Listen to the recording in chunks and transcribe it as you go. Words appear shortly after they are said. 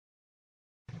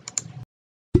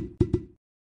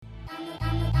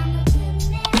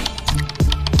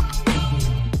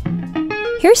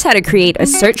Here's how to create a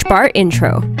search bar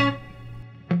intro.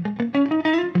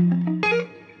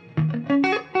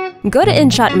 Go to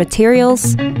InShot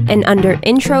Materials, and under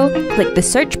Intro, click the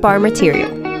search bar material.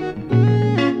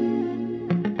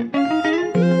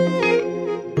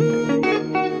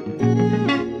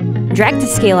 Drag to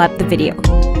scale up the video.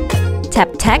 Tap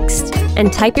Text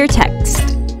and type your text.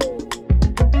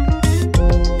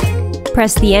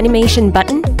 Press the animation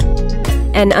button,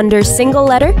 and under Single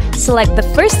Letter, select the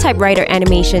first typewriter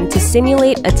animation to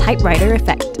simulate a typewriter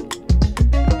effect.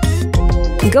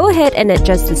 Go ahead and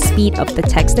adjust the speed of the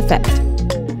text effect.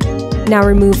 Now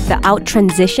remove the out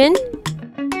transition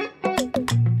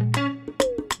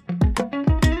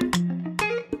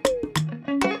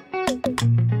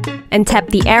and tap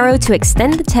the arrow to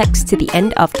extend the text to the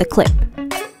end of the clip.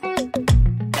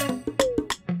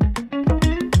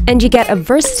 And you get a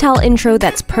versatile intro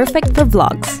that's perfect for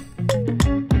vlogs.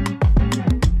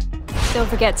 Don't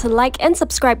forget to like and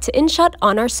subscribe to InShot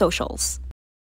on our socials.